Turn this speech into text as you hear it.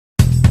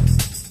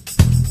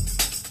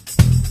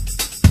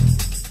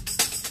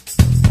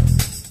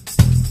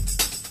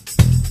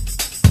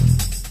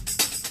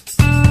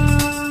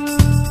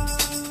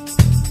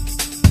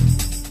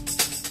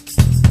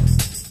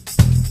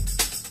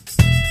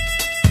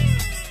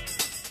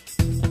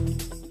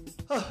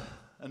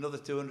another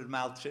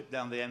 200-mile trip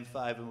down the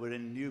M5, and we're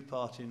in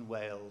Newport in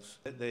Wales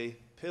at the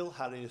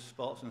Harriers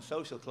Sports and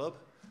Social Club,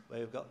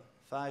 where we've got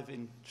 5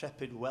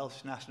 intrepid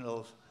Welsh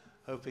nationals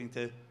hoping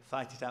to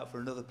fight it out for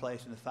another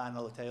place in the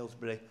final at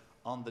Aylesbury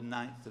on the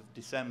 9th of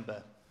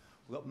December.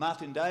 We've got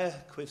Martin Dyer,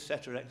 quiz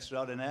setter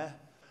extraordinaire.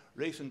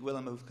 Reese and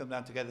Gwilym have come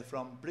down together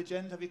from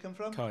Bridgend. Have you come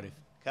from? Cardiff.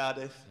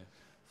 Cardiff, Yeah.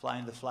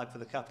 Flying the flag for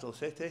the capital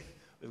city.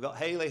 We've got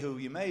Hayley, who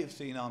you may have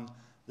seen on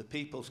the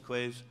People's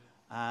Quiz,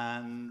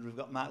 and we've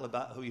got Mark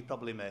Labatt, who you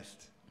probably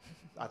missed.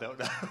 I don't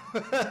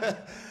know.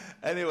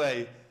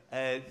 Anyway,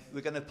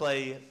 we're going to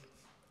play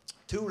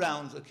 2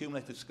 rounds,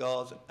 accumulated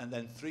scores, and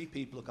then 3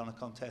 people are going to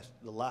contest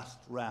the last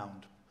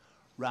round.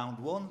 Round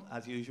 1,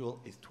 as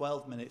usual, is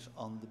 12 minutes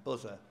on the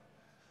buzzer.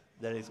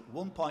 There is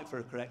 1 point for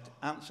a correct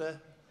answer.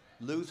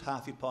 Lose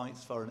half your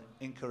points for an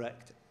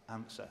incorrect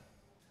answer.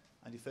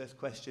 And your first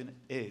question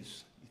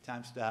is, your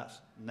time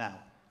starts now.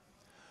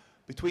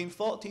 Between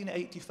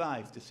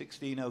 1485 to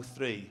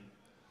 1603,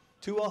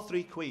 2 or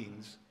 3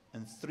 queens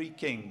and 3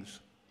 kings.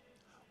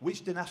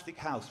 Which dynastic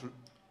house?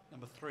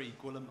 Number 3,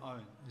 Gwilym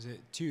own. Is it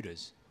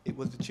Tudors? It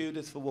was the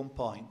Tudors for 1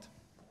 point.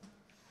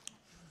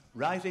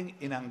 Rising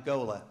in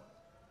Angola,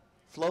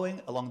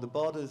 flowing along the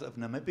borders of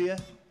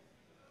Namibia.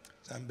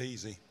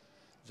 Zambezi.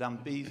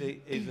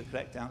 Zambezi is the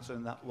correct answer,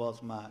 and that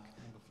was Mark.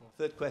 Number 4.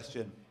 Third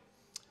question.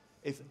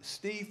 If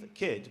Steve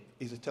Kidd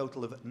is a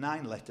total of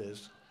 9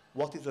 letters,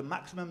 what is the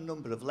maximum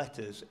number of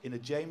letters in a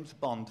James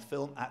Bond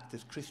film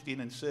actor's Christian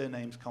and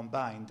surnames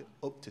combined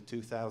up to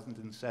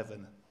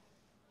 2007?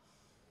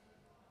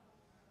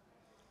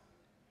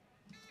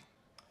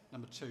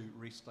 Number 2,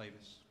 Rhys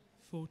Davis.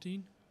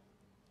 14.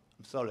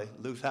 I'm sorry,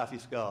 lose half your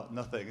score.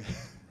 Nothing.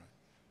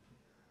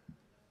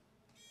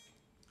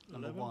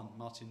 Number 11. 1,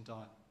 Martin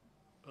Dyer.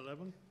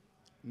 11.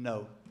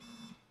 No.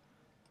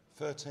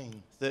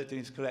 13. 13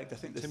 is correct. I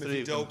think there's 3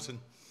 Timothy of them. Dalton.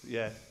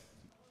 Yeah.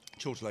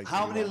 George Latham.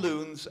 How many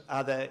loons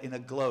are there in a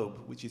globe,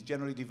 which is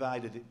generally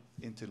divided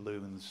into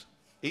loons?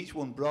 Each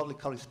one broadly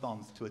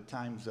corresponds to a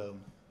time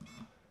zone.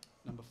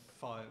 Number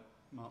 5,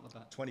 Mark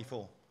Labatt.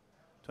 24.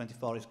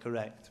 24 is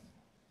correct.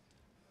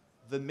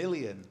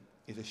 Vermilion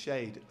is a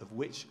shade of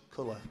which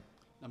colour?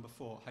 Number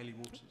 4, Hayley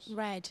Waters.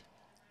 Red.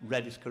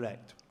 Red is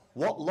correct.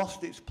 What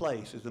lost its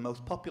place as the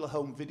most popular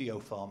home video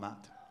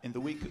format in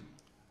the week?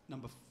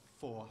 Number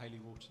 4, Hayley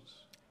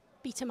Waters.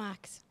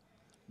 Betamax.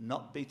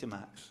 Not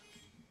Betamax.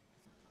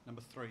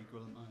 Number 3,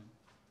 Gwilym own.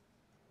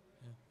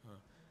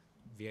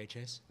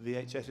 VHS?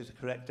 VHS is the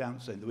correct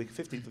answer. In the week of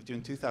 15th of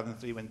June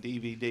 2003, when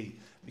DVD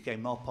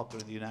became more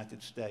popular in the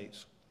United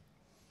States.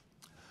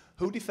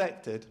 Who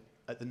defected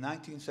at the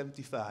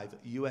 1975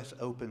 US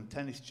Open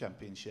Tennis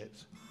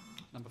Championships?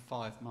 Number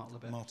 5, Mark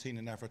Labatt.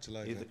 Martina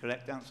Navratilova. Is the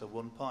correct answer,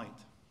 1 point.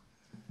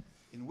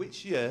 In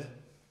which year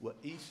were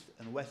East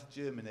and West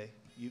Germany?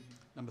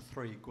 Number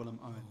 3, Gwilym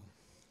own.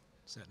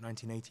 Is that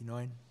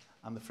 1989?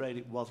 I'm afraid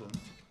it wasn't.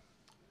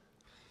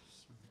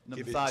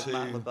 Number Give it 5, to-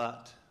 Mark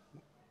Labatt.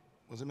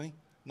 Was it me?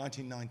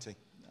 1990.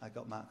 I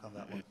got Mark on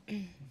that one.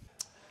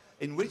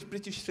 In which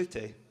British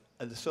city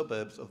are the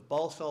suburbs of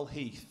Balsall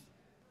Heath,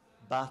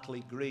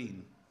 Bartley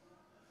Green,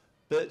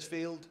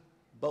 Birchfield,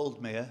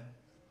 Boldmere,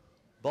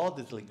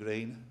 Bordersley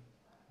Green,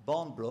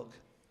 Bournebrook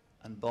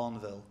and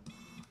Bourneville?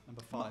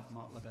 Number 5,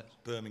 Mark Labatt.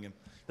 Birmingham.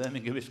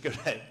 Birmingham is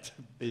correct.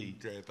 B.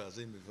 Great pass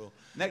in before.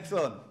 Next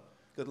one.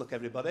 Good luck,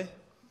 everybody.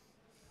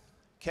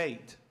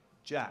 Kate,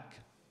 Jack,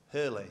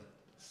 Hurley,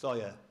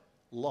 Sawyer,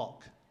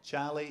 Locke,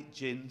 Charlie,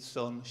 Gin,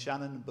 Son,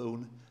 Shannon,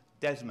 Boone,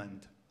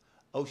 Desmond.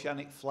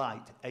 Oceanic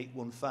Flight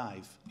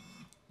 815.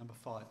 Number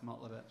 5,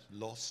 Mark Labatt.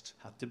 Lost.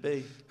 Had to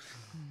be.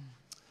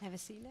 Never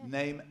seen it.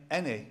 Name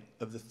any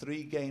of the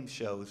 3 game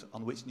shows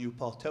on which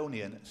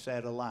Newportonian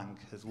Sarah Lang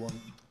has won.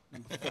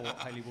 Number 4,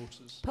 Hayley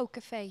Waters.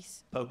 Poker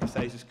Face. Poker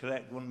Face is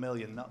correct. 1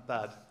 million, not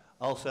bad.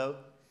 Also,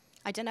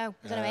 I don't know.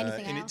 I don't know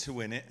anything In else. It to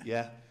Win It.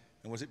 yeah,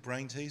 And was it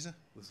Brain Teaser?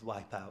 was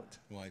Wipeout.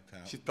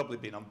 Wipeout. She's probably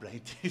been on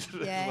Brain Teaser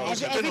Yeah, as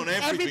well. She's been on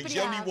everything. everybody She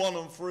only has. won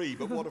on 3,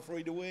 but what a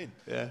 3 to win.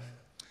 Yeah.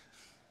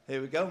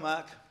 Here we go,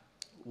 Mark.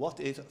 What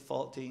is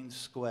 14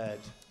 squared?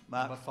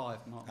 Mark? Number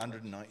 5, Mark Labatt.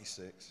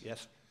 196.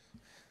 Yes.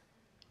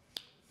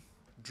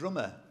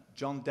 Drummer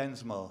John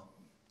Densmore,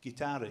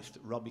 guitarist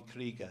Robbie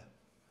Krieger,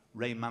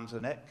 Ray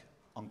Manzanek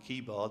on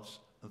keyboards,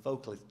 and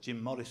vocalist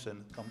Jim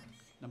Morrison.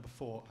 Number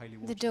 4, Hayley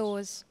Waters. The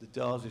Doors. The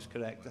Doors is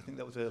correct. I think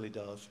that was early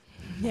Doors.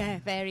 Yeah,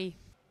 very.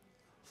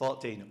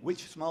 14.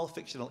 Which small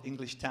fictional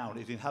English town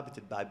is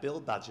inhabited by Bill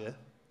Badger,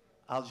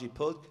 Algie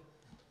Pug,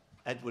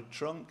 Edward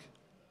Trunk,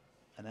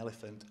 an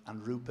elephant,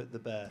 and Rupert the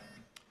Bear?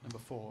 Number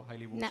 4,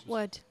 Hayley Waters.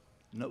 Netwood.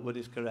 Nutwood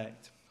is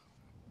correct.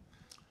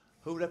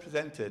 Who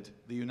represented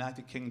the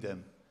United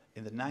Kingdom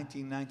in the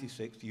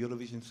 1996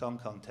 Eurovision Song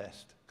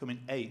Contest, coming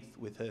 8th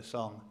with her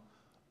song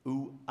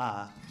Ooh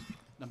Ah?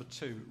 Number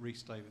 2,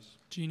 Rhys Davis.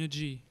 Gina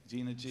G.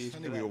 Gina G is I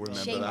think we all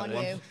correct. remember Shame that on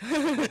one.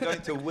 you. We're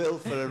going to Will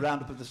for a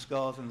roundup of the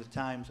scores and the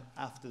times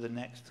after the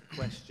next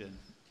question.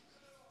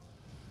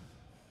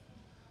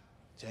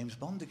 James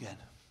Bond again.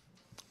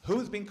 Who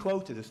has been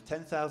quoted as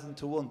 10,000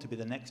 to 1 to be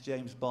the next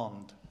James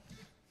Bond?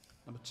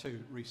 Number 2,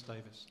 Rhys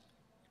Davis.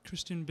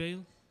 Christian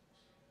Bale.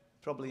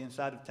 probably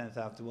inside of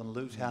 10,000 to 1,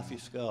 lose half your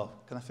score.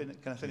 Can I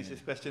finish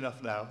this question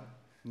off now?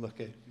 I'm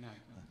lucky. No.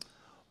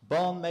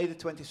 Born May the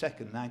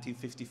 22nd,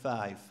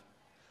 1955,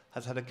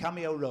 has had a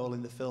cameo role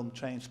in the film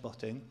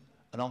Trainspotting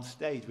and on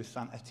stage with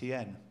Saint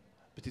Etienne,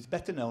 but is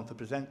better known for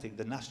presenting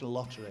the National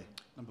Lottery.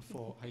 Number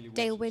 4, Hayley Waters.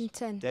 Dale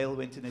Winton. Dale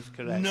Winton is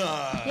correct. No!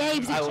 Yeah, he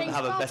was in I wouldn't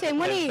have a better Trainspotting,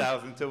 wasn't he?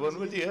 10,000 to 1,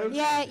 would you?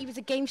 Yeah, he was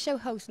a game show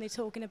host and they're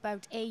talking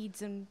about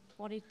AIDS and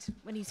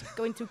when he's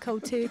going through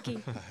cold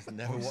turkey. I've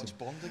never watched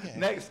Bond again.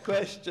 Next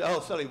question. Oh,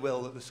 sorry,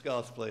 Will, the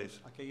scores, please.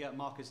 Okay, yeah,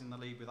 Mark is in the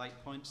lead with 8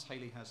 points.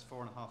 Hayley has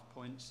 4.5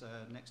 points.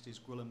 Next is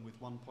Gwilym with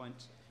 1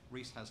 point.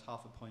 Reese has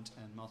half a point,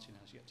 and Martin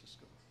has yet to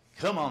score.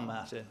 Come on,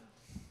 Martin.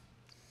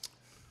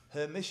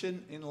 Her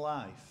mission in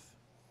life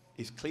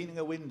is cleaning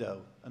a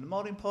window and,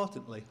 more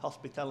importantly,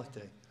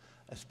 hospitality,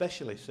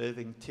 especially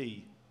serving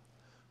tea.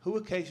 Who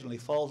occasionally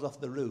falls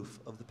off the roof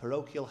of the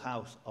parochial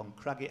house on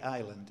Craggy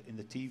Island in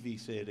the TV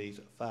series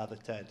Father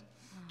Ted?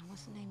 Oh,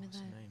 what's the name of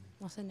that?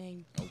 What's her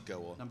name? Oh,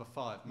 go on. Number 5,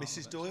 Mark Mrs.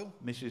 Levitt. Doyle?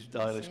 Mrs.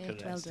 Doyle is That's it,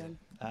 correct. well done.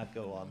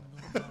 Go on.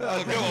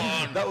 Oh, go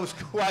on! That was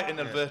quite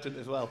inadvertent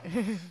as well.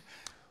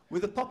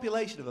 With a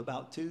population of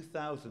about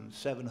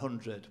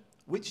 2,700,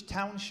 which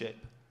township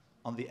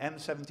on the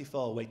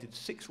M74 waited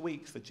 6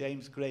 weeks for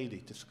James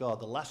Grady to score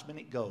the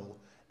last-minute goal,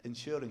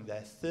 ensuring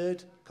their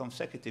 3rd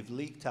consecutive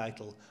league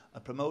title, a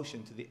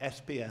promotion to the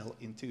SPL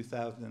in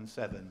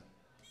 2007?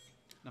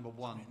 Number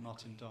 1,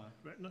 Martin Dyer.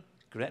 Gretna.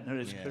 Gretna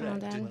is Yeah. correct. Well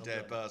done. Didn't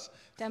dare buzz.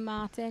 Dan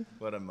Martin.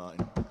 Well done,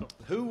 Martin.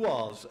 Who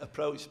was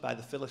approached by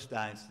the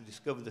Philistines to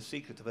discover the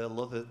secret of her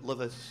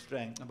lover's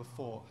strength? Number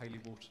 4, Hayley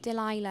Waters.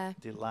 Delilah. Might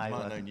have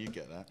Delilah. known you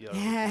get that. You're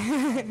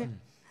Yeah.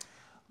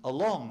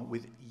 Along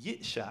with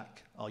Yitzhak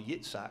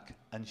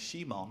and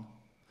Shimon,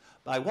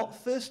 by what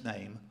first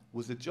name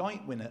was the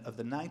joint winner of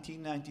the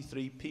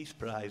 1993 Peace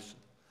Prize,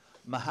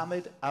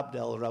 Mohammed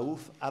Abdel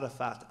Rauf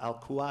Arafat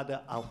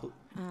al-Quwada al...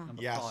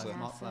 Number Yasser. 5,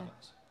 Mark Yasser.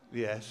 Levitt.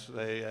 Yes,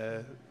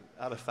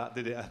 Arafat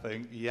did it, I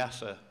think.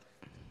 Yasser.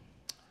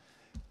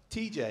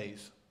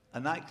 TJ's, a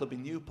nightclub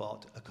in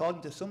Newport,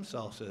 according to some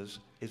sources,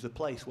 is a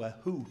place where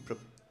who...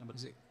 Number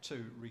Is it-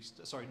 2, Reese.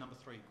 Sorry, number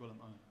 3, Gwilym.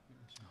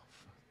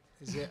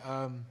 Is it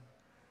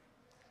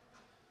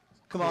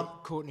Come on.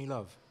 Courtney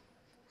Love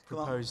Come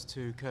on. proposed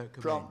to Kurt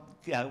Cobain?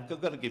 Yeah,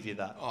 I've got to give you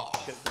that. Oh.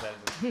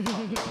 Well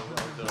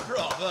done.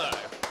 Bravo!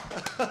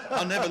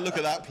 I'll never look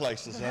at that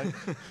place to say.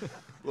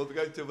 We'll be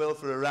going to Will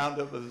for a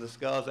roundup of the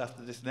scores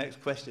after this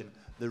next question.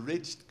 The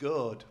ridged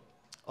gourd,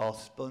 or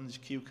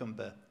sponge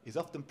cucumber, is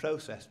often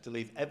processed to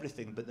leave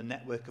everything but the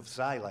network of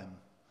xylem.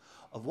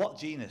 Of what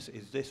genus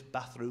is this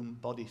bathroom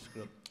body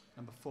scrub?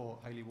 Number 4,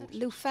 Hayley Waters.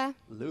 Loofah.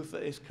 Loofah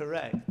is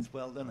correct.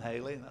 Well done,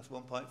 Hayley. That's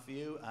 1 point for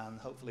you, and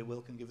hopefully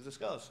Will can give us the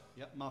scores.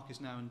 Yep, Mark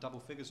is now in double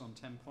figures on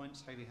 10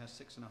 points. Hayley has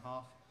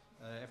 6.5.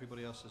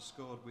 Everybody else has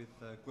scored with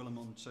Gwilym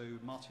on 2,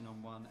 Martin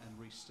on 1, and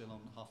Reese still on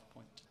half a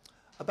point.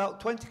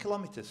 About 20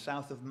 kilometres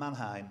south of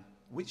Mannheim,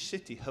 which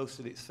city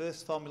hosted its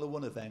first Formula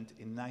One event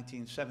in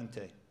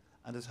 1970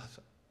 and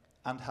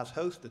has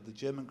hosted the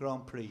German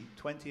Grand Prix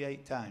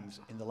 28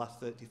 times in the last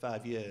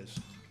 35 years?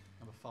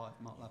 Number 5,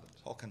 Mark Levitt.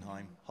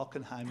 Hockenheim.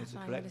 Hockenheim is the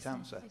Fine, correct listen.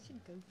 answer. I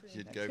should go for it.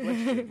 You'd Next go.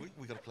 question.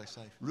 we got to play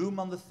safe. Room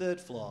on the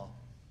Third Floor,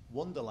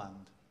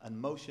 Wonderland, and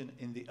Motion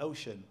in the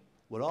Ocean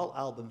were all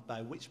albums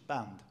by which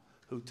band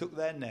who took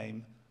their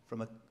name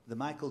from the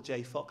Michael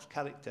J. Fox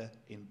character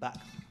in Back?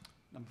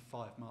 Number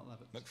 5, Mark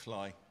Levitt.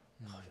 McFly.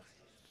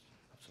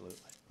 Absolutely.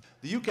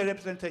 The UK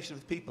Representation of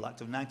the People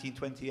Act of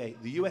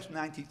 1928, the US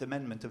 19th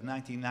Amendment of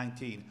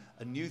 1919,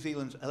 and New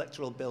Zealand's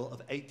Electoral Bill of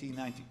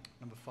 1890.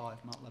 Number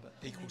 5, Mark Levitt.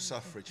 Equal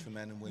suffrage for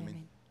men and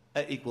women.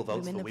 Equal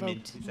votes Women for a women,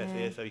 vote, it says yeah.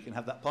 here, so you can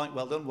have that point.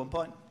 Well done, 1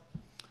 point.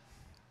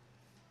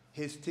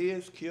 His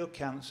tears cure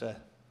cancer.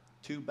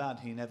 Too bad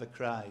he never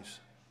cries,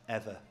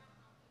 ever.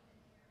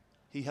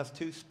 He has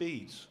 2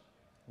 speeds,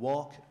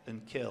 walk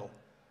and kill.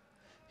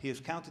 He has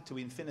counted to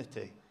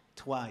infinity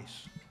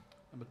twice.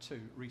 Number 2,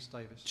 Reese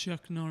Davis.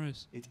 Chuck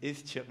Norris. It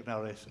is Chuck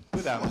Norris.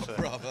 Good answer.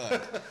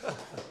 Bravo.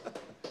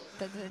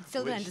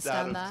 Still don't Which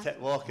star understand of that.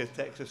 Walker,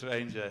 Texas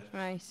Ranger.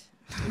 Right.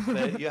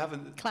 If you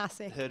haven't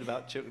Classic. heard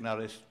about Chuck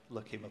Norris,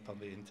 look him up on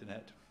the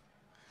internet.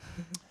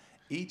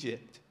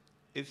 Egypt,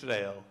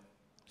 Israel,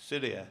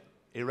 Syria,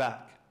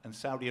 Iraq, and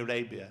Saudi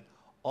Arabia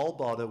all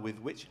border with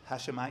which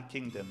Hashemite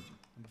kingdom?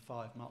 Number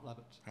 5, Mark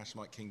Levitt.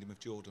 Hashemite Kingdom of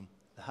Jordan.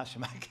 The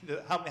Hashemite kingdom.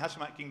 How many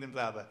Hashemite kingdoms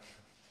are there?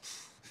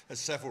 There's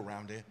several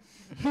round here.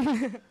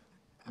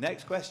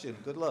 Next question.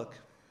 Good luck.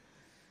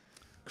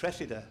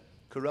 Cressida,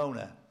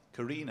 Corona,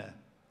 Carina,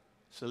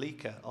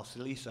 Celica or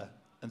Celisa,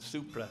 and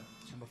Supra.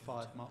 Number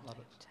 5, Mark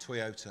Levitt.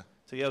 Toyota.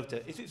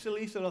 Toyota. Is it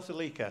Celisa or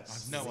Celica?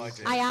 I've no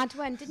idea. I had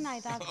one, didn't I?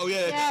 That, Oh,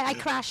 yeah. Yeah, I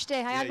crashed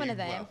it. I had Yeah, one of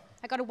you- them. well.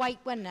 I got a white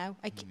one now.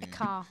 A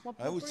car.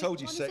 I always told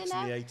you what is sex it in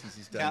now? the 80s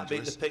is Can't beat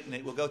the dangerous.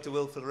 picnic. We'll go to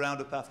Will for the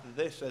roundup after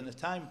this and a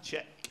time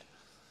check.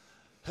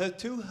 Her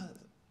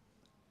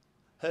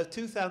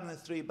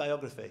 2003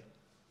 biography,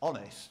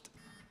 Honest.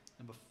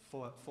 Number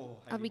 4, Hayley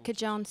Ulrika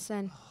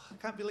Johnson. I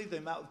can't believe the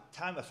amount of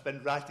time I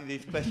spent writing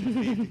these questions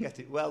for you to get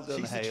it. Well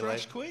done, She's the Hayley.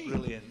 trash queen.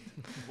 Brilliant.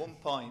 1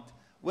 point.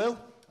 Will?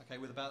 Okay,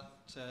 with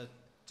about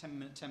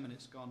 10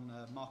 minutes gone.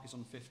 Mark is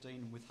on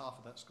 15. With half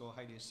of that score,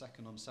 Hayley is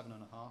second on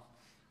 7.5.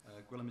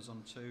 Gwilym is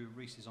on 2.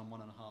 Reese is on 1.5,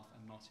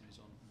 and Martin is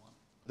on 1.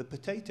 The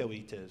potato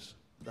eaters.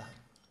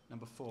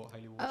 Number 4,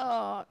 Hayley Waters.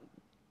 Oh,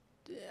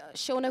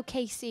 Sean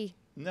O'Casey.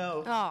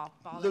 No. Oh,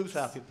 bollocks. Lose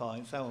half your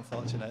points. How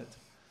unfortunate.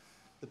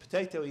 The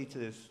potato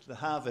eaters, the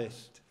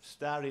Harvest,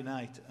 Starry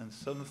Night, and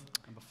Sun.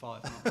 Number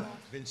 5.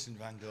 Vincent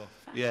van Gogh.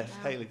 Yes,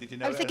 Hayley, did you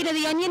know? I was thinking of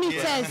the Onion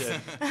Eaters.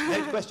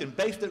 Next question.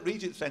 Based at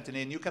Regent Centre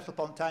near Newcastle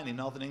upon Tyne in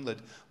Northern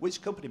England,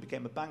 which company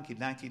became a bank in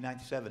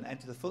 1997,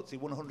 entered the FTSE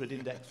 100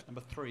 index?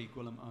 Number 3,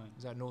 Gwilym owns.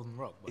 Is that Northern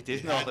Rock? It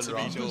is Had Northern to be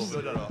Rock.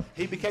 Northern Good. Rock.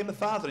 He became a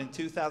father in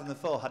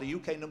 2004, had a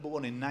UK number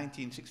 1 in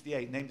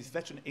 1968, named his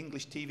veteran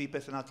English TV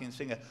personality and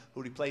singer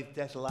who replaced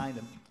Des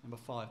Lynam. Number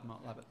 5,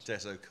 Mark Labbott.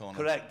 Des O'Connor.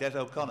 Correct, Des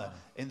O'Connor.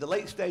 In the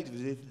late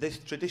stages of this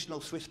traditional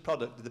Swiss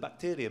product, the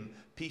bacterium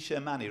P.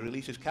 shermani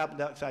releases carbon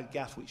dioxide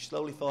gas which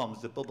slowly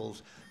forms the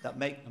bubbles that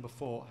make... Number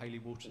 4, Hayley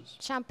Waters.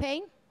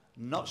 Champagne.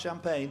 Not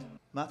champagne.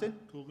 Martin?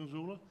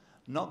 Gorgonzola.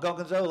 Not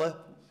gorgonzola.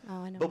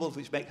 Oh, I know. Bubbles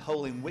which make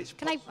hole in which...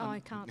 Can I? Oh, I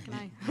can't. Can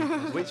I?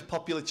 Which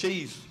popular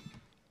cheese?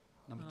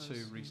 Number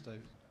 2, Reese Davis.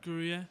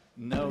 Gruyere.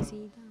 No.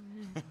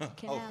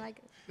 Can I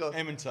like? Go.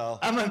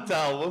 Emmental.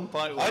 Emmental, 1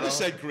 point. I just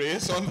said Greer,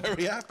 so I'm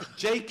very happy.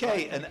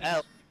 J.K. and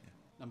L.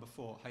 Number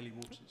 4, Hayley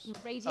Waters.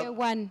 Radio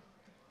 1.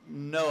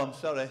 No, I'm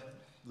sorry.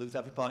 Lose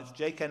happy points.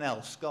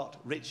 J.K.N.L., Scott,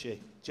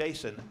 Richie,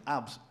 Jason,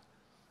 Abs,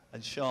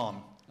 and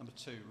Sean. Number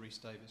 2, Reese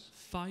Davis.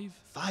 5.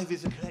 5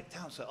 is the correct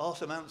answer.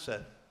 Awesome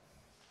answer.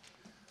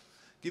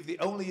 Give the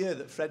only year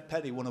that Fred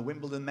Penny won a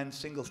Wimbledon men's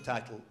singles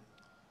title.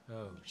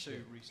 Oh,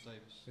 2, Reese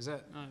Davis. is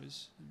that? No, it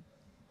was.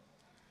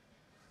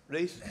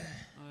 Reese?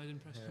 I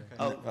didn't press.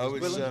 Yeah. Okay. Oh,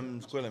 It's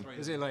Gwilym Gwilym.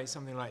 Is it like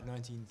something like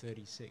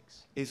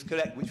 1936? is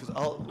correct, which was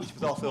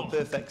also a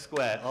perfect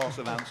square.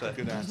 Awesome answer.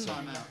 Good answer.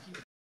 Time out.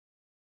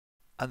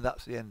 And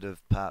that's the end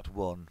of part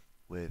 1,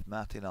 with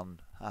Martin on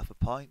half a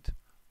point,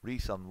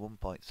 Reese on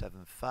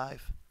 1.75,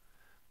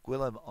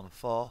 Gwilym on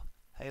 4,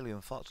 Hayley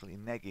unfortunately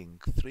negging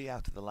 3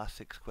 out of the last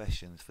 6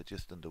 questions for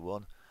just under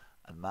 1,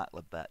 and Mark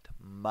Labbett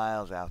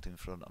miles out in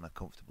front on a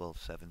comfortable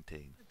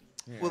 17.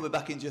 Yeah. We'll be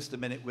back in just a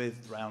minute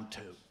with round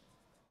 2.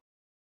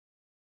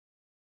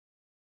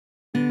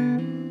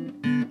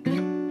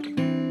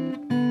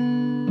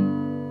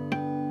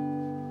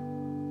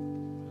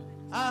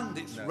 And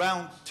it's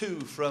round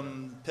 2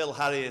 from Pill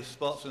Harriers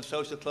Sports and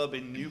Social Club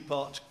in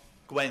Newport,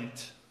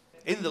 Gwent.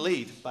 In the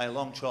lead by a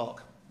long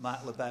chalk,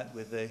 Mark Labbett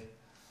with the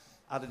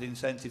added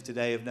incentive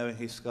today of knowing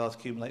his scores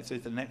accumulate through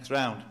to the next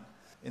round.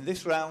 In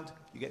this round,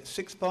 you get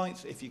 6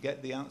 points if you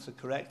get the answer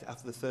correct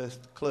after the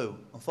first clue.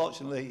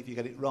 Unfortunately, if you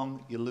get it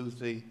wrong, you lose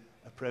the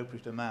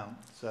appropriate amount.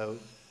 So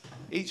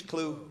each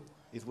clue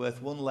is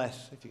worth 1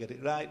 less if you get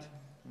it right,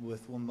 and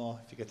worth 1 more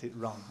if you get it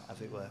wrong,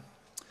 as it were.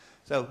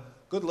 So,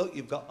 good luck.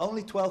 You've got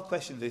only 12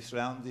 questions this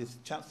round. There's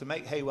a chance to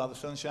make hay while the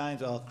sun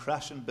shines or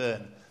crash and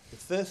burn. The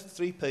first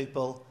 3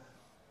 people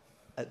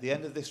at the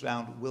end of this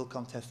round will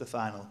contest the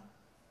final.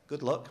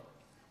 Good luck.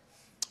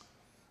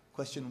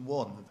 Question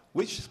 1.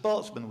 Which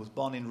sportsman was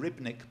born in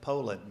Rybnik,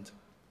 Poland?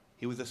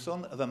 He was the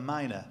son of a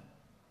miner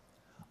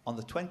on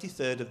the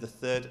 23rd of the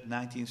 3rd,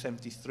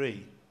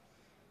 1973.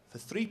 For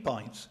 3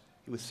 points,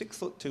 he was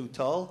 6'2"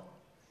 tall.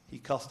 He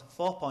cost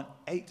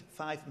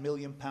 £4.85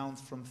 million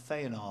from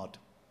Feyenoord.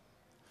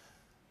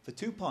 For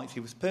 2 points,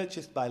 he was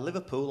purchased by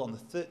Liverpool on the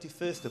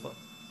 31st of...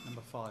 Number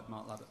 5,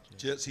 Mark Labbett.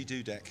 Jerzy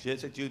Dudek.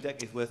 Jerzy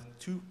Dudek is worth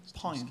 2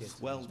 points.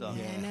 Well done.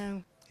 Yeah, I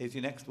know. Here's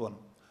your next one.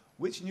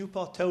 Which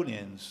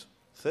Newportonians'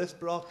 first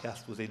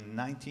broadcast was in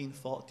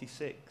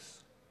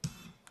 1946? Well,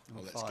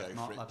 Number let's 5, go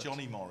Mark for it. Labbett.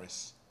 Johnny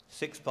Morris.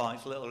 6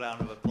 points. A little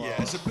round of applause.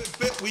 Yeah, it's a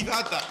bit, we've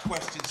had that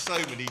question so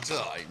many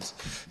times.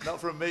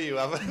 Not from me, you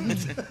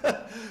haven't.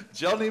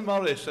 Johnny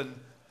Morris, and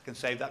I can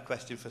save that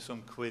question for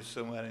some quiz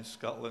somewhere in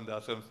Scotland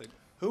or something.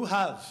 Who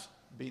has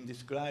been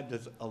described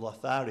as a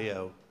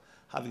Lothario,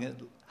 having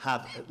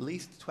had at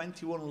least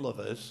 21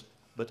 lovers,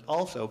 but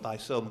also by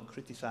some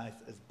criticised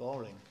as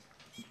boring?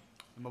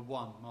 Number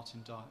 1,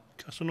 Martin Dye.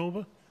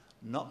 Casanova.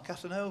 Not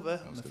Casanova.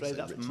 I'm was gonna afraid say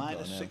that's Richard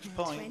minus Darnell. 6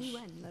 points.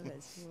 21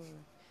 lovers.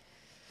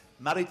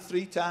 Married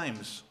 3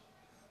 times.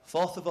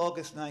 4th of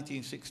August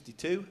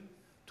 1962,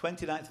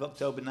 29th of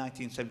October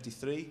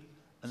 1973,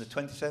 and the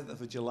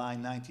 27th of July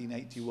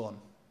 1981.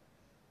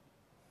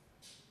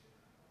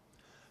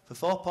 For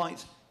 4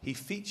 points, he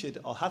featured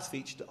or has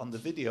featured on the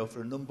video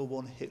for a number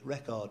 1 hit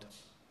record.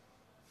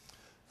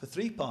 For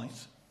 3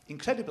 points,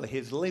 incredibly, he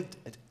has lived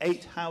at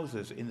 8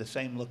 houses in the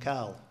same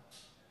locale.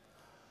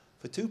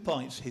 For 2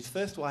 points, his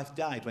first wife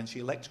died when she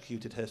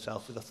electrocuted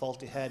herself with a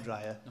faulty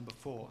hairdryer. Number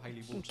 4,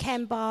 Hayley Waters.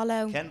 Ken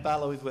Barlow. Ken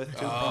Barlow is worth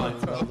 2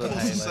 points. Well Of done, course, the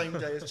Hayley. same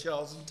day as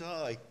Charles and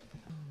Di.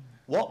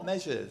 What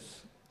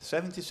measures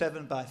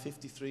 77 by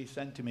 53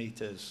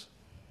 centimetres,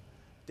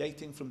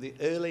 dating from the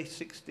early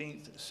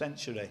 16th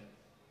century?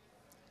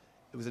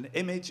 It was an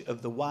image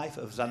of the wife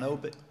of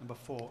Zanobi, Number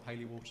 4,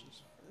 Hayley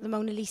Waters. The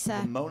Mona Lisa.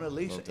 the Mona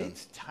Lisa. Well done.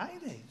 It's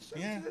tiny.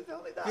 Yeah. It's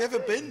only that Have you ever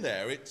big. been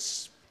there?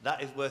 It's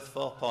That is worth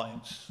 4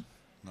 points.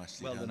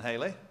 nicely Well done. done,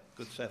 Hayley.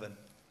 Good 7.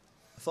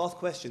 The 4th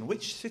question.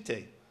 Which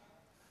city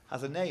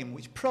has a name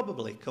which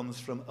probably comes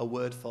from a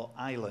word for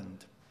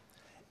island.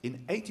 In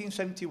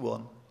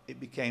 1871, it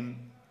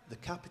became the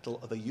capital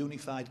of a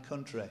unified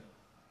country.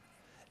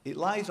 It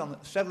lies on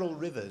several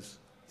rivers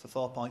for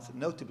 4 points,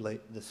 notably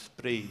the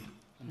Spree.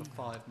 Number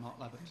 5, Mark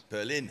Labbott.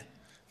 Berlin.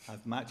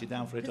 I've marked you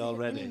down for it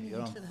already.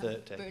 You're on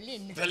 30.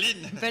 Berlin.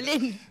 Berlin.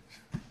 Berlin.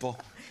 Bo-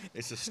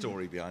 it's a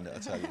story behind it, I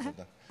tell you. Isn't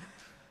there?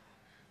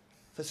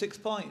 For 6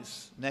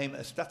 points, name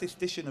a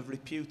statistician of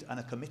repute and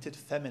a committed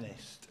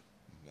feminist.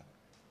 No.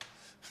 Do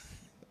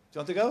you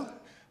want to go?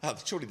 Oh,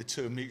 surely the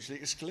two are mutually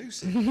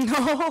exclusive.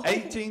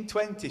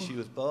 1820 she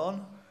was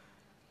born,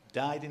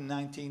 died in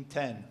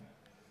 1910.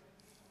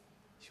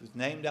 She was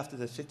named after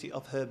the city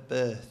of her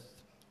birth.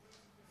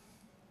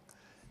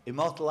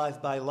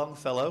 Immortalised by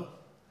Longfellow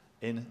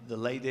in The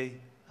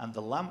Lady and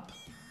the Lamp.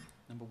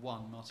 Number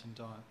 1, Martin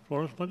Dyer.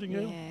 Florence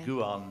Nightingale. Yeah.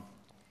 Go on.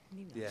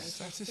 Knew that. Yes.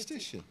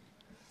 Statistician.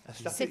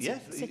 Yes,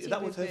 City that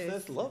of was her birth.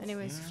 first love, And it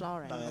was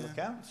Florence. by all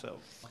accounts. So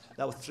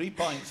that was 3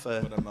 points for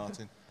Well done,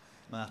 Martin.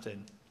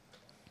 Martin.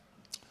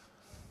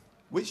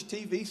 Which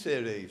TV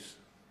series?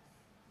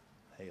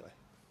 Hayley.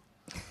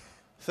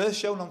 First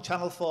shown on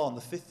Channel 4 on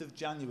the 5th of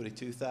January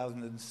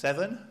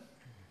 2007.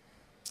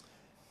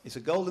 It's a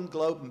Golden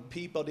Globe and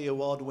Peabody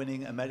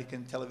Award-winning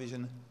American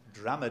television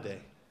dramedy.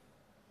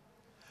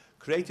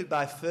 Created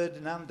by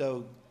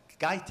Ferdinando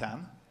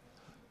Gaitan,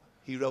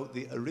 he wrote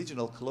the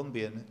original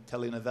Colombian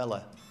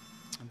telenovela.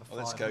 Number 5, Well,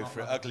 let's go Mark for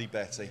it. Labbott. Ugly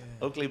Betty.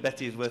 Ugly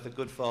Betty is worth a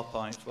good 4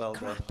 points. Well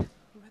done.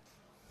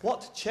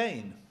 What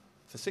chain,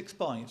 for 6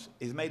 points,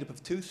 is made up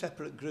of 2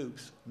 separate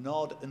groups,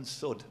 Nord and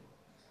Sud?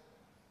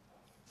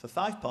 For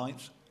 5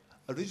 points,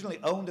 originally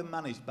owned and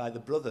managed by the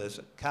brothers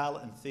Karl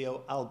and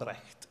Theo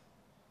Albrecht.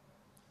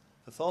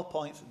 For 4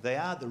 points, they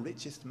are the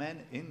richest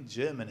men in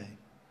Germany.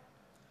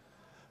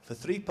 For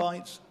 3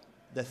 points,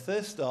 their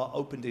first store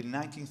opened in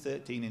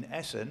 1913 in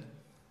Essen,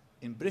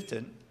 in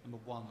Britain. Number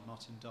 1,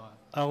 Martin Dyer.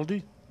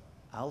 Aldi.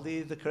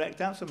 Aldi is the correct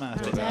answer,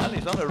 Martin. Well done. And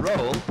he's on a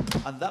roll,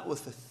 and that was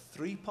for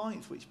 3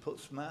 points, which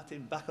puts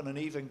Martin back on an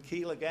even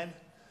keel again,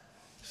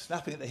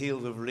 snapping at the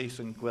heels of Rees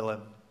and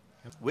Gwilym.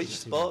 Which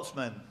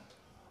sportsman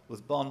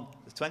was born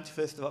the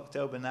 21st of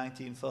October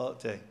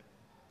 1940?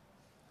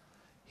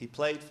 He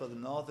played for the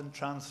Northern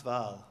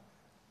Transvaal.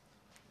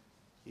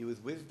 He was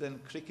Wisden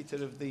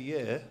Cricketer of the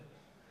Year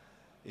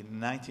in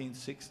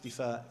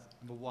 1965.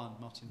 Number 1,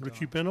 Martin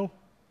Richie Dyer. Bennell.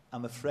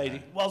 I'm afraid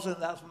it wasn't.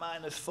 That's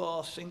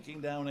 -4,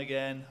 sinking down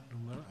again.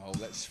 Oh,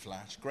 let's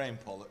flash. Graham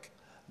Pollock.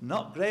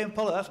 Not Graham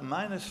Pollard, that's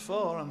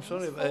 -4. I'm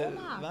sorry. -4,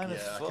 Mark. -4.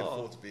 Yeah, I can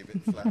afford to be a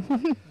bit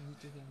flat.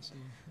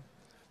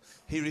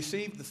 He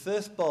received the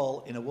first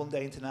ball in a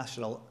one-day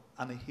international,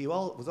 and he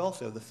was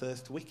also the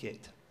first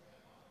wicket.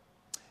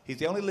 He's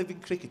the only living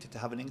cricketer to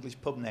have an English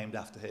pub named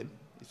after him.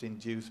 It's in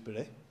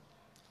Dewsbury.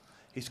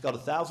 He scored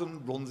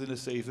 1,000 runs in a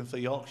season for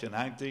Yorkshire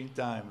 19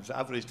 times,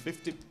 averaged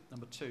 50.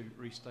 Number 2,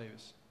 Rhys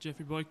Davis.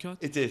 Jeffrey Boycott.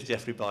 It is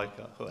Geoffrey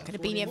Boycott. Well, Could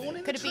have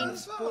been. Could have been.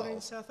 Born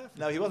in South Africa.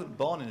 no, he wasn't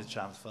born in the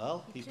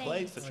Transvaal. He played.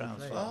 played for Oh, he played.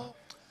 Transvaal.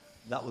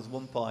 That was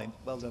 1 point.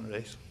 Well done,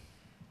 Rees.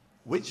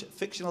 Which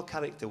fictional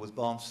character was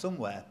born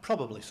somewhere,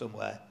 probably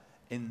somewhere,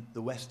 in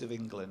the west of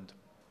England?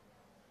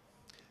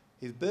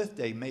 His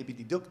birthday may be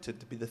deducted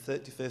to be the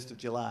 31st of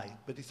July,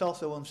 but it's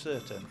also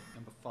uncertain.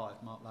 Number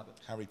 5, Mark Labbott.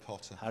 Harry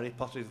Potter. Harry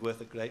Potter is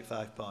worth a great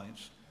 5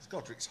 points. It's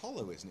Godric's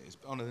Hollow, isn't it? It's,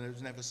 oh, no, it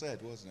was never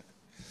said, wasn't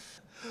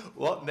it?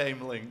 What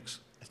name links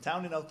a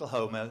town in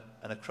Oklahoma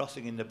and a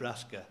crossing in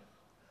Nebraska,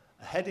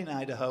 a head in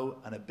Idaho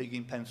and a big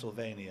in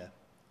Pennsylvania?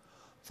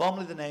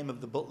 Formerly the name of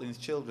the Butlins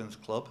Children's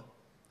Club,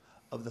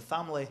 of the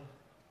family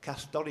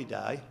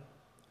Castoridae,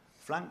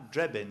 Frank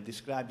Drebin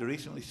described a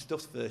recently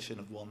stuffed version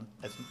of one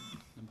as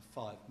Number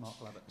 5, Mark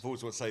Labbott. I've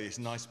always wanted to say this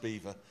nice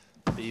beaver.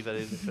 beaver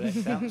is the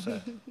correct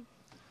answer.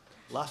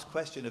 Last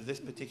question of this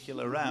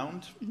particular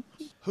round.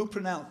 Who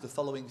pronounced the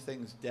following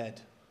things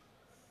dead?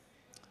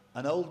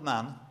 An old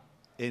man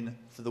in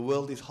For the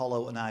World is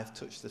Hollow and I Have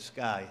Touched the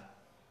Sky.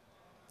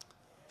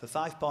 For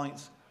 5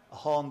 points, a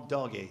horned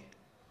doggy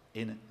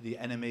in The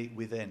Enemy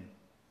Within.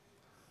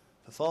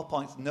 For 4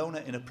 points, Nona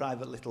in A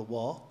Private Little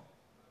War.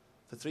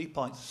 For 3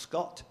 points,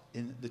 Scott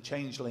in The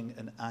Changeling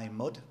and I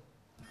Mud.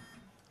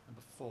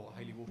 Number 4,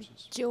 Hayley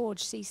Waters.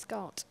 George C.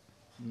 Scott.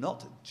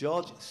 Not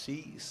George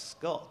C.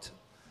 Scott.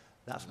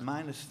 That's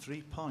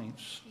 -3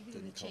 points.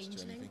 Didn't cost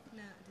you anything.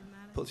 No, it didn't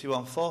matter. Puts you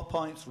on 4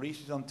 points.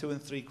 Reese is on 2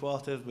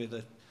 3/4 with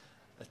a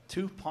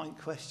 2-point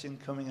question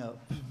coming up.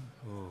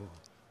 Oh.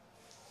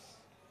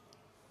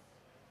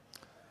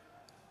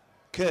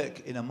 Kirk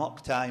in A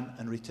Mock Time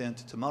and Return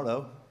to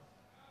Tomorrow.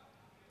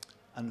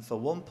 And for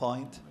 1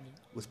 point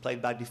was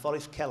played by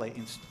DeForest Kelly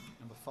in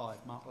Number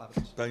 5, Mark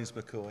Labbott. Bones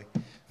McCoy.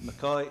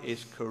 McCoy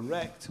is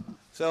correct.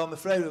 So I'm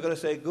afraid we're going to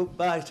say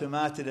goodbye to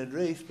Martin and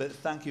Reese, but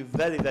thank you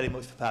very, very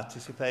much for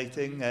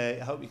participating. I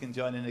hope you can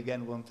join in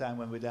again one time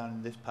when we're down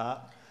in this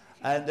part.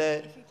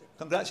 And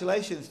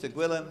congratulations to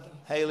Gwilym,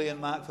 Hayley and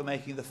Mark for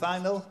making the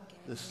final.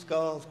 The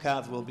scores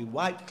cards will be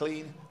wiped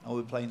clean and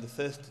we'll be playing the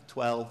first to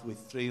 12 with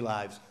 3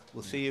 lives.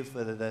 We'll see you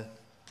for the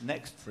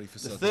next, Free for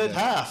the Southern third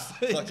Devon.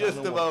 half in Like just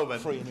on a the one.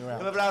 moment. Free and you're out.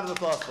 Give a round of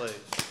applause, please.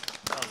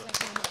 Well done. Thank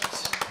you very much.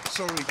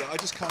 sorry, but I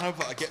just can't help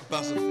it. I get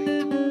buzzer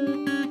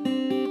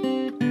feet.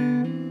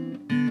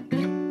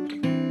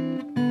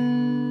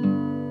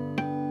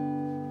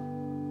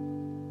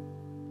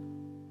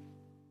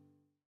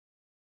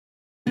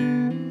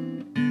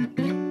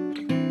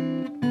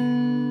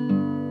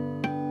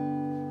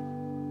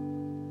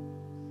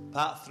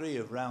 Part 3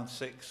 of round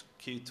 6,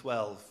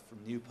 Q12 from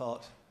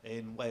Newport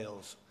in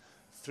Wales.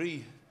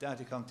 3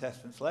 doughty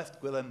contestants left,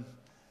 Gwilym,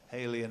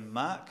 Hayley and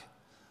Mark.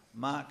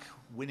 Mark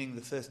winning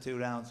the first 2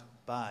 rounds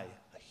by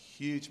a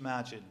huge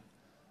margin.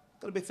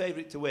 Got to be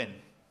favourite to win,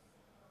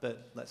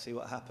 but let's see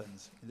what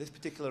happens. In this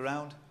particular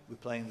round, we're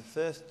playing the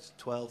first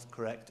 12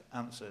 correct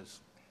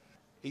answers.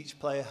 Each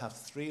player has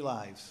 3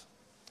 lives.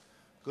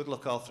 Good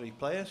luck all 3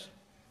 players.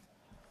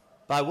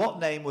 By what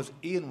name was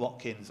Ian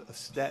Watkins of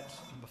Steps?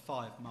 Number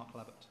 5, Mark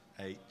Labbott.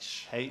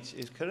 H. H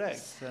is correct.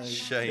 So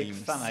Shame. Big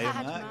fan, are you,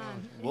 Sad Mark?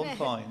 man, 1 isn't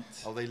it?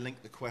 point. Oh, they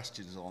linked the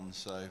questions on,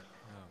 so...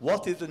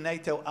 What is the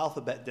NATO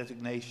alphabet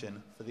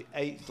designation for the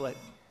 8th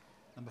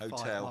Number 5,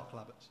 Hotel. Mark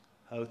Labbott.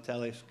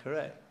 hotel is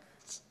correct.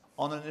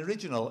 On an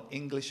original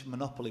English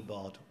Monopoly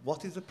board,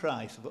 what is the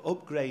price of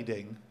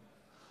upgrading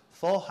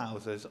 4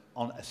 houses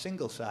on a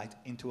single site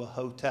into a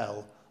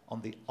hotel on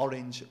the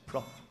Orange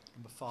property?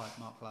 Number 5,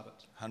 Mark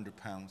Labbott.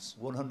 £100.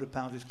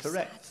 £100 is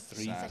correct.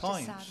 3 Sad.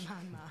 points. Such a sad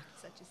man, Mark.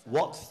 Such a sad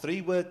What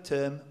 3-word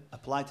term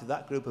applied to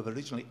that group of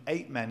originally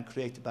 8 men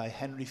created by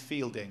Henry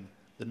Fielding,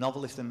 the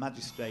novelist and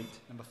magistrate?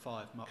 Number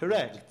 5, Mark Labbott.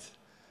 Correct.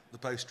 The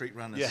Bow Street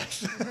Runners.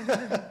 Yes.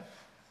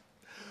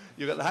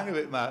 You got the hang of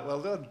it, Mark.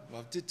 Well done.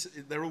 Well,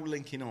 they're all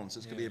linking on, so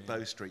it's going to be a Yeah.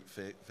 Bow Street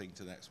thing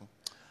to the next one.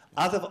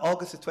 As of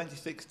August the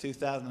 26th,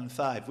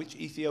 2005, which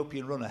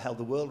Ethiopian runner held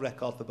the world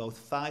record for both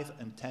 5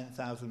 and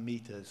 10,000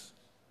 metres?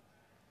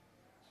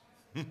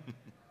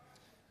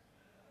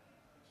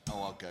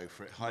 Oh, I'll go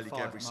for it. Haile 5,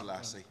 Gebrselassie.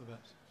 Mark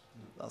Labbott.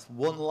 That's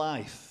 1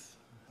 life.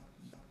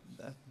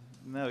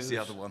 No, What's it the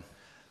was other one?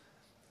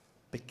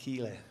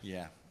 Bekele.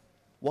 Yeah.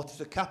 What is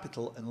the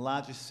capital and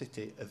largest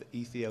city of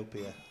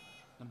Ethiopia?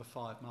 Number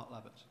 5, Mark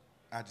Labbott.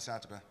 Addis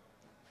Ababa.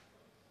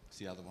 It's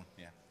the other one,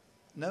 yeah.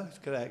 No, it's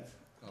correct.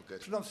 Oh,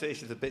 good.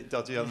 Pronunciation's a bit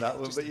dodgy on that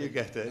one, Just but a you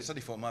bit. get I it.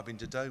 suddenly thought it might have been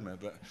Dodoma,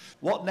 but...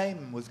 What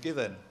name was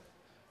given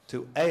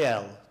to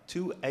AL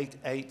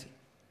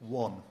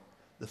 2881,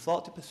 the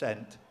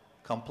 40%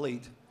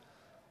 complete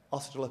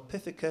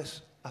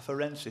Australopithecus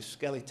afarensis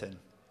skeleton,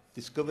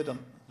 discovered on,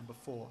 Number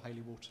 4,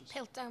 Hayley Waters.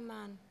 Piltdown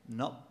man.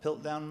 not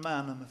Piltdown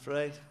Man, I'm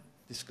afraid,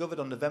 discovered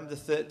on November the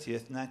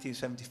 30th,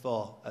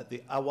 1974, at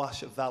the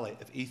Awash Valley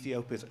of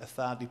Ethiopia's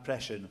Afar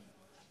Depression,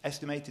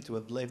 estimated to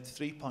have lived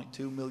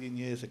 3.2 million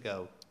years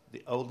ago,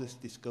 the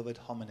oldest discovered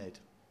hominid.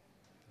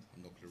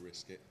 I'm not going to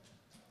risk it.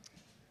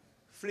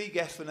 Free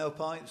guess for no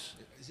points.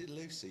 Is it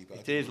Lucy? But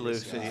I It is couldn't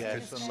risk Lucy, it. yeah, I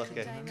it's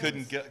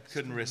unlucky.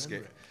 couldn't risk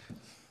it.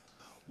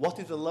 What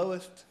is the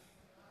lowest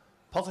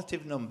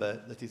positive number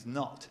that is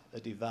not a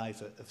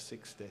divisor of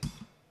 60?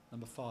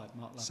 Number 5,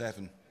 Mark Labbott.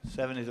 7.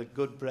 7 is a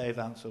good, brave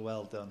answer,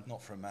 well done.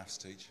 Not for a maths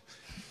teacher.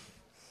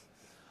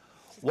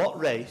 What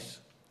race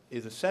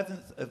is the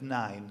 7th of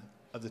 9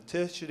 of the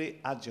tertiary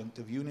adjunct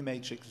of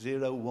Unimatrix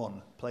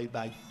 01, played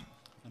by...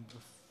 Number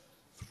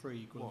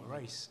 3, Gwilym. What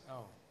race?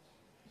 Oh.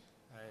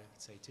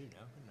 I'd say 2 now,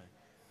 wouldn't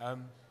I?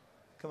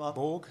 Come on.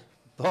 Borg?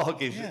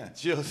 Borg is Yeah.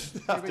 just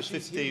after but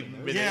she's 15 human, though.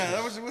 minutes. Yeah,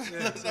 that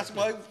was, that's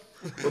why...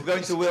 We're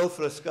going to Will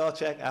for a score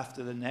check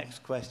after the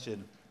next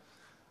question.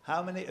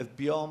 How many of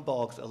Bjorn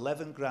Borg's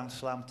 11 Grand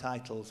Slam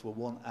titles were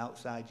won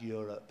outside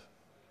Europe?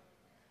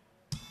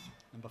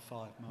 Number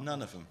 5, Mark.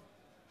 None of them.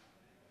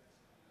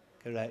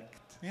 Correct.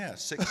 Yeah,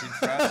 6 in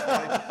France,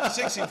 5,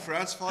 6 in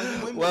France, 5 in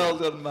Wimbledon. Well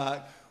done,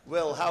 Mark.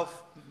 Will, how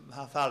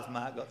far has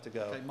Mark got to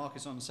go? Okay, Mark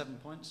is on 7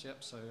 points,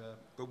 yep, so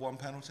But 1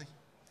 penalty.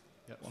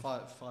 yep,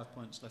 five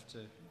points left to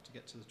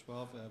get to the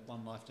 12,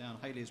 1 life down.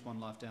 Hayley is 1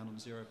 life down on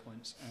 0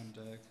 points, and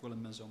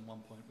Gwilym is on 1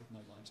 point with no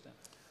lives down.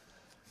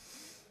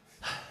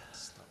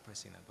 Stop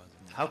pressing that button.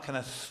 How can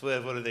I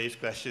swerve one of these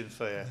questions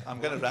for you?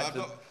 I'm going to write I've to,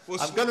 got- well,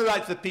 I'm going to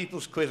write to the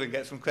People's Quiz and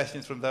get some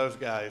questions from those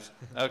guys.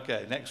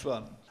 Okay, next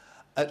one.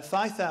 At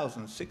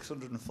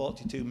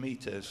 5,642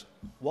 metres,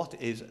 what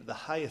is the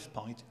highest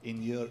point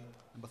in Europe?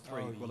 Number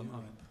 3, Oh, Gwilym Europe.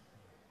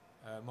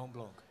 Owen. Mont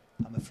Blanc.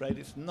 I'm afraid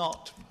it's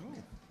not.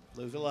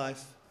 Lose a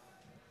life.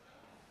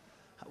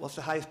 What's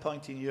the highest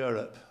point in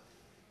Europe?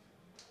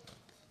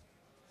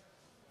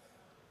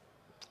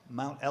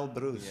 Mount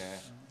Elbrus. Yeah.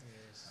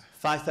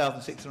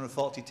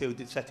 5,642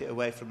 did set it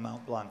away from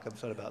Mount Blanc. I'm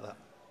sorry about that.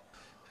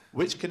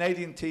 Which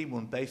Canadian team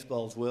won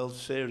baseball's World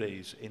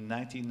Series in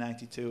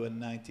 1992 and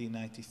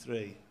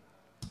 1993?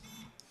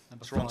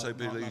 Number Toronto 5,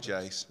 Mark Blue Labbott.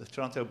 Jays. The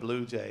Toronto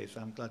Blue Jays.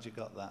 I'm glad you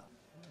got that.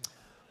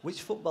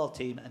 Which football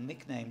team are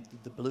nicknamed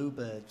the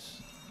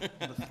Bluebirds?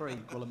 Number 3,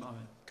 Gwilym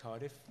Owen.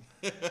 Cardiff.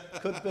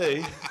 Could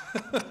be.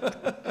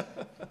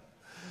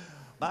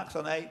 Mark's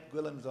on 8,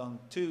 Gwilym's on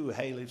 2,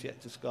 Hayley's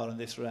yet to score in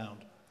this round.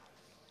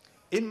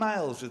 In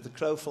miles as the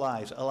crow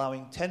flies,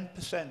 allowing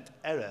 10%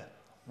 error,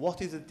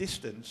 what is the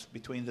distance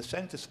between the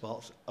centre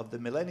spots of the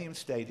Millennium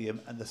Stadium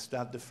and the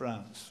Stade de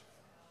France?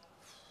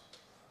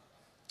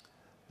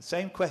 The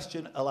same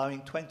question,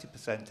 allowing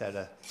 20%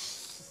 error.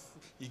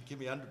 You can give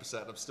me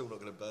 100%, I'm still not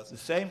going to The burst.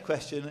 same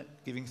question,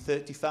 giving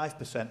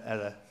 35%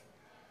 error.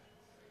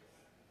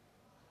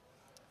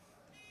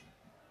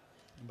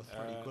 Number 3,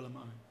 Gwilym.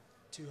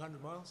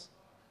 200 miles?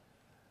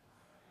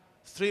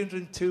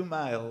 302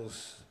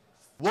 miles.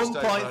 1 Just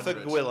over point for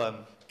 100. Gwilym.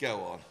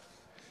 Go on.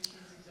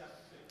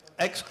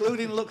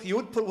 Excluding, look, you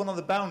would put one on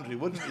the boundary,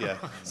 wouldn't you?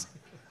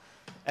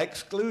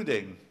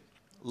 Excluding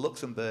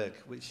Luxembourg,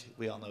 which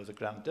we all know is a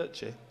Grand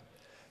Duchy,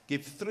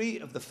 give 3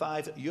 of the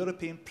 5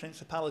 European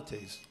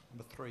principalities.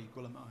 Number 3,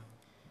 Gwilym.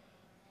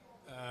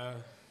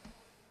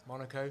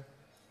 Monaco?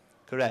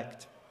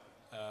 Correct.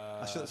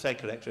 I shouldn't say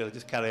correct, really,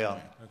 just carry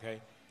on. Okay.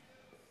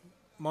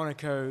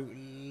 Monaco,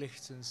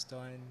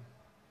 Liechtenstein.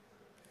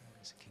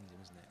 It's a kingdom,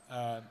 isn't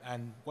it?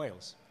 And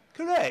Wales.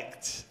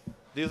 Correct.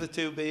 The other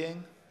 2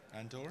 being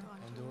Andorra?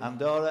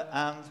 Andorra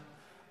and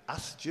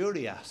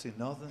Asturias in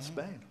northern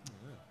Spain.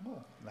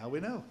 Oh, now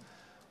we know.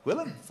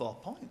 Gwilym, 4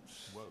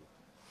 points. Whoa.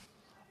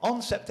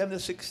 On September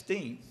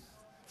 16th,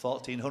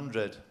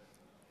 1400,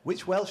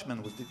 which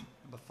Welshman was the...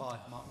 Number 5,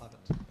 Mark Levitt.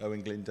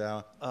 Owen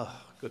Glendower.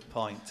 Oh, good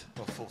point.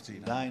 Well,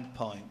 14. 9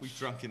 points. We've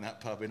drunk in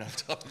that pub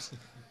enough times.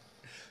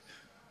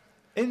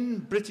 In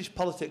British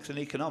politics and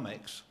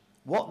economics,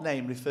 what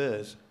name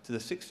refers to the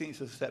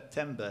 16th of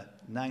September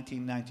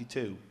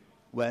 1992,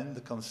 when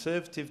the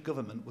Conservative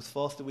government was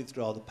forced to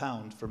withdraw the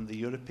pound from the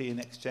European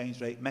exchange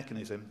rate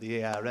mechanism,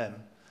 the ERM,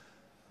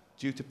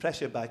 due to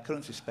pressure by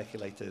currency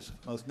speculators,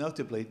 most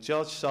notably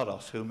George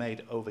Soros, who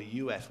made over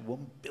US $1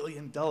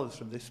 billion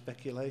from this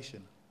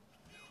speculation?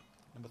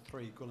 Number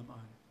 3, Gwilym.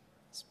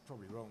 It's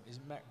probably wrong. Is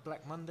it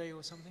Black Monday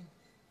or something?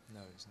 No,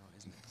 it's not,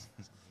 isn't it?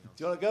 Something else.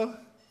 Do you want to go?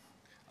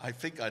 I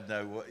think I'd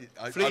know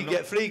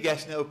what... Free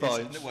guess, no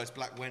points. Well, it's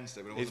Black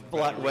Wednesday, but it It's wasn't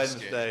Black very risky.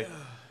 Wednesday.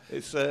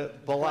 It's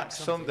Black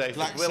Sunday for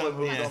Black Gwilym,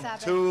 who's Sunday, on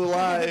 2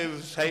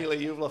 lives. Hayley,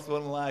 you've lost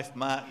 1 life.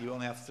 Matt, you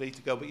only have 3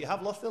 to go. But you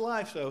have lost a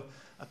life, so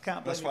I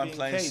can't blame That's you why I'm being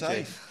playing cagey.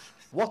 safe.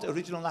 What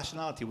original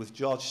nationality was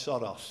George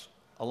Soros,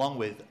 along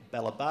with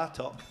Bela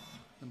Bartok?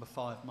 Number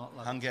 5, Mark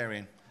Levitt.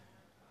 Hungarian.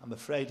 I'm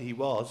afraid he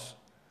was.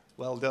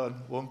 Well done,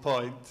 1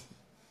 point.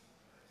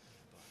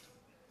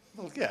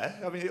 Well, yeah,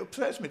 I mean, it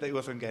upsets me that he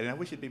wasn't getting. I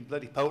wish he'd been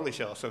bloody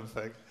Polish or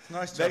something.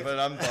 Nice to have an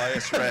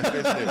unbiased ref,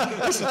 isn't it?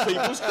 This is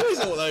people's quiz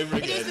all over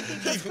It again. is the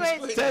people's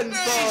quiz. 10 No,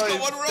 points. he's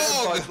got one 10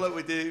 wrong. points. Look,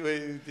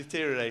 we're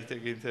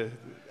deteriorating into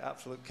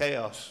absolute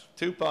chaos.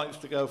 2 points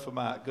to go for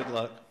Matt. Good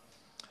luck.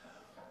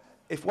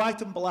 If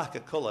white and black are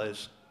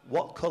colours,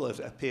 what colours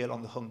appear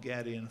on the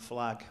Hungarian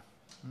flag?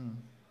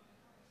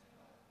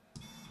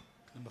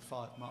 Number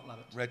 5, Mark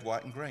Levitt. Red,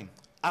 white and green.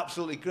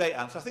 Absolutely great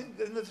answer. I think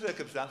in the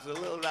circumstances, a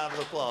little round of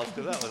applause,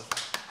 because that was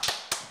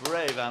a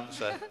brave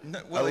answer. No,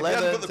 well, if you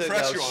hadn't put the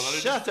pressure on, I'd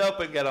have Shut up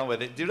and get on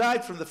with it.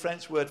 Derived from the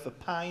French word for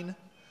pine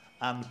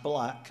and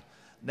black,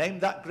 name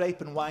that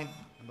grape and wine.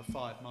 Number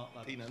 5, Mark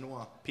Levitt. Pinot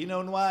Noir.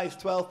 Pinot Noir is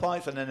 12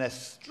 points, and then a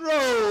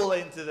stroll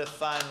into the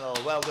final.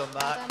 Well done,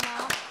 Matt. Well done,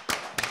 Mark.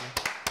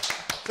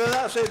 So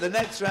that's it. The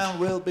next round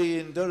will be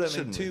in Durham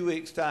Shouldn't in 2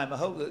 weeks' time. I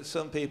hope that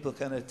some people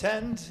can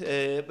attend.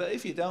 But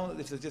if you don't,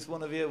 if there's just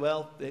one of you,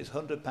 well, it's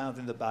 £100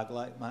 in the bag,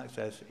 like Mark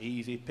says.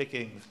 Easy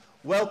pickings.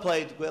 Well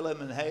played,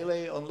 Gwilym and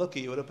Hayley.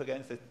 Unlucky you were up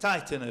against the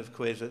titan of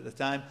quiz at the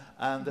time.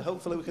 And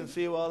hopefully we can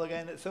see you all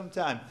again at some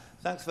time.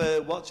 Thanks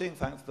for watching.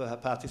 Thanks for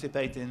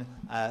participating.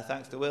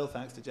 Thanks to Will.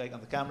 Thanks to Jake on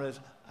the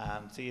cameras.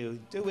 And see you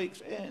in 2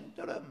 weeks in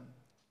Durham.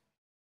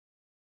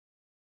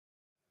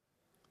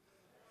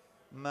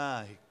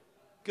 My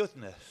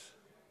goodness.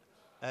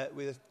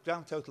 With a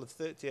grand total of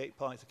 38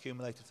 points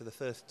accumulated for the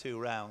first 2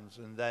 rounds,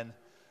 and then,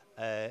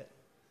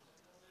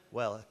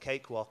 well, a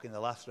cakewalk in the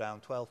last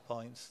round, 12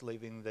 points,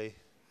 leaving the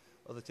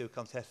other 2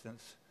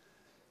 contestants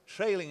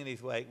trailing in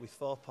his wake with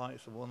 4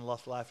 points and 1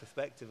 lost life,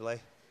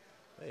 respectively.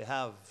 There you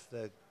have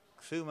the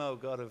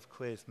sumo god of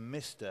quiz,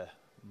 Mr.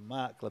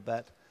 Mark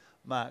Labette.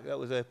 Mark, that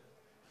was a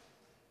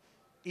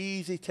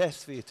easy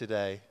test for you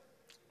today.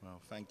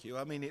 Well, thank you.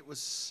 I mean, it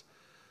was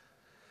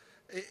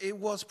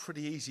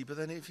pretty easy, but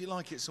then if you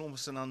like, it's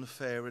almost an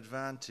unfair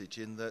advantage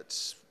in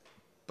that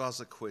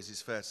buzzer quiz,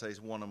 is fair to say,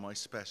 is one of my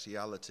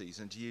specialities,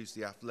 and to use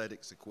the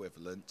athletics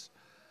equivalent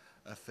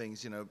of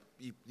things, you know,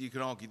 you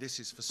can argue this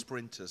is for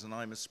sprinters, and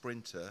I'm a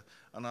sprinter,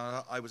 and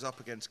I was up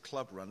against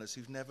club runners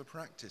who've never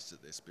practiced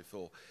at this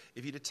before.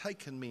 If you'd have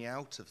taken me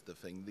out of the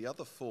thing, the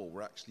other 4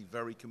 were actually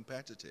very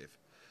competitive.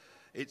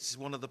 It's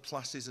one of the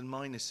pluses and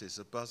minuses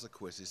of buzzer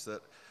quizzes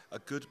that a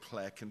good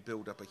player can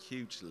build up a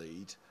huge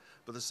lead,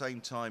 but at the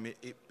same time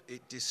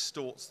it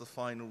distorts the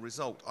final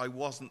result. I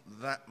wasn't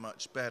that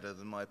much better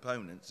than my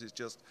opponents. It's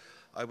just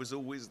I was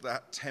always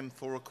that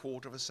 10th or a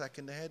quarter of a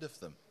second ahead of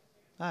them.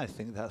 I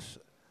think that's...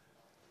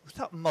 Was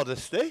that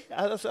modesty?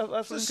 That's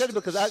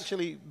incredible, because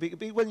actually,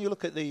 when you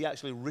look at the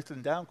actually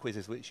written down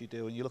quizzes which you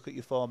do, and you look at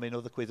your form in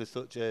other quizzes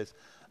such as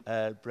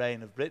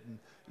Brain of Britain,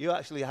 you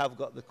actually have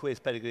got the quiz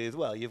pedigree as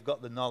well. You've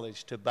got the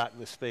knowledge to back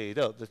the speed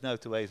up. There's no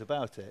 2 ways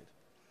about it.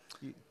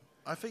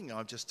 I think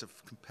I'm just a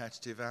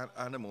competitive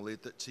animal.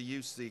 That to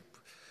use the,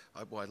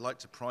 well, I'd like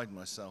to pride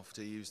myself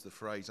to use the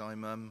phrase.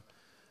 I'm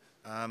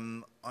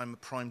I'm a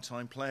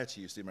prime-time player,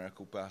 to use the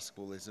American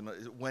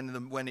basketballism.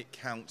 When it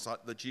counts,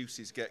 like, the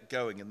juices get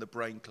going and the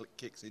brain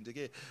kicks into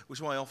gear, which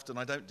is why often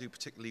I don't do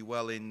particularly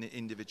well in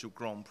individual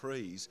Grand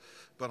Prix,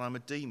 but I'm a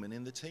demon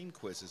in the team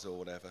quizzes or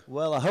whatever.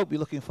 Well, I hope you're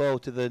looking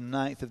forward to the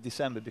 9th of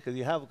December, because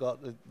you have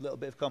got a little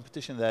bit of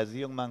competition there. There's a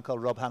young man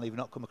called Rob Hanley you've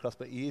not come across,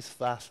 but he is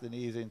fast and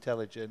he is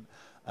intelligent.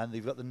 And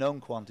you've got the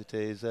known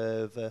quantities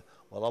of,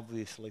 well,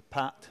 obviously,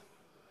 Pat,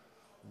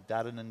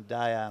 Darren and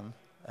Diane.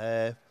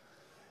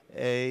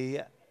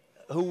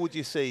 Who would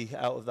you see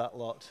out of that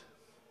lot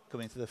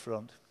coming to the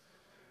front?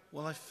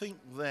 Well, I think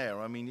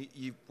I mean,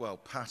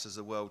 Pat is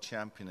a world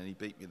champion and he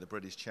beat me at the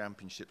British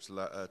Championships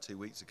 2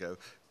 weeks ago,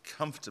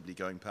 comfortably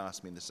going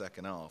past me in the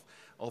second half.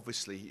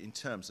 Obviously, in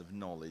terms of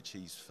knowledge,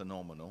 he's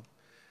phenomenal.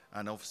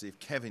 And obviously, if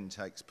Kevin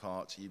takes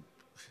part,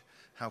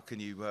 how can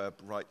you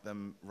write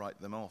them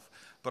off?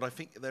 But I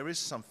think there is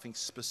something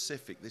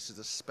specific. This is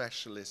a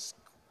specialist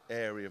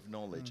area of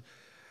knowledge.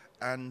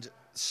 And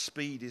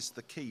speed is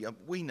the key.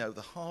 We know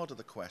the harder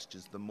the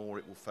questions, the more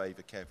it will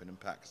favour Kevin and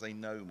Pat, because they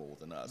know more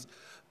than us.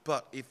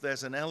 But if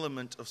there's an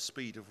element of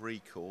speed of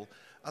recall,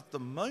 at the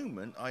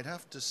moment, I'd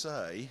have to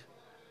say,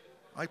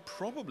 I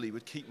probably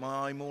would keep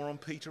my eye more on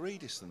Peter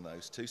Edis than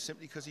those two,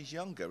 simply because he's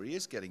younger. He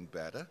is getting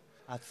better.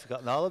 I'd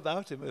forgotten all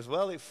about him as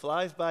well. It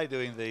flies by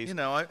doing these. You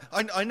know,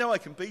 I know I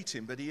can beat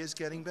him, but he is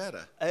getting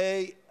better.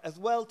 As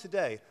well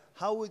today,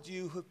 how would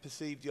you have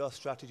perceived your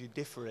strategy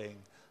differing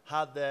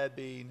had there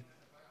been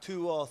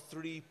 2 or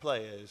 3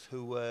 players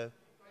who were,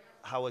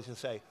 how would you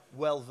say,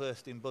 well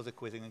versed in buzzer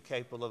quizzing and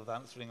capable of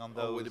answering on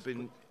those? Oh, it would have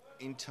been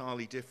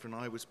entirely different.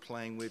 I was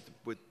playing with,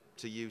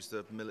 to use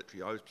the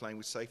military, I was playing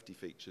with safety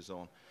features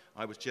on.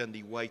 I was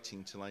generally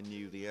waiting till I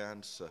knew the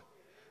answer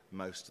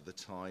most of the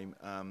time.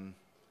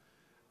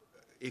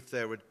 If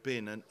there had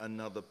been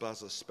another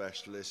buzzer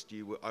specialist,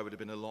 I would have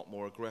been a lot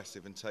more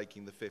aggressive and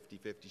taking the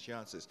 50-50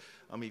 chances.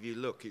 I mean, if you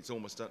look, it's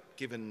almost,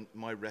 given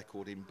my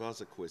record in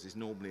buzzer quizzes,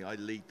 normally I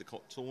lead the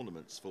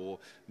tournaments for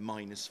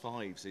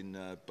 -5s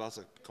in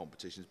buzzer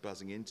competitions,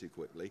 buzzing in too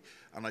quickly,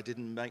 and I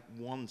didn't make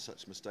one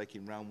such mistake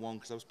in round 1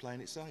 because I was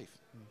playing it safe.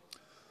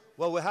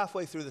 Well, we're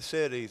halfway through the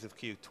series of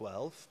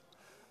Q12,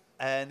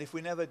 and if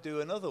we never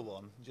do another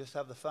one, just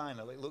have the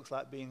final, it looks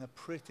like being a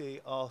pretty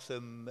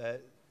awesome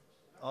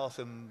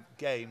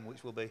game,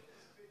 which will be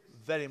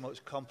very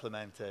much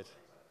complemented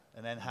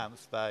and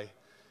enhanced by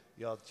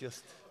your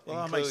just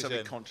Well, inclusion. I'll make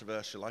something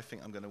controversial. I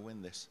think I'm going to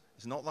win this.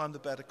 It's not that I'm the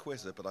better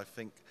quizzer, but I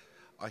think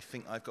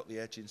I've got the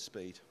edge in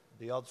speed.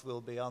 The odds will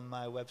be on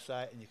my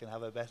website, and you can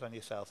have a bet on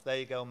yourself. There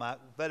you go, Mark.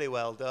 Very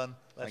well done.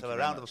 Let's Thank have you a very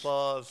round of much.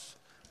 applause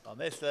for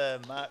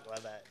Mr. Mark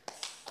Levitt.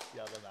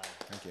 You're the man.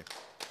 Thank you.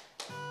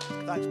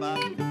 Thanks,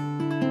 Mark.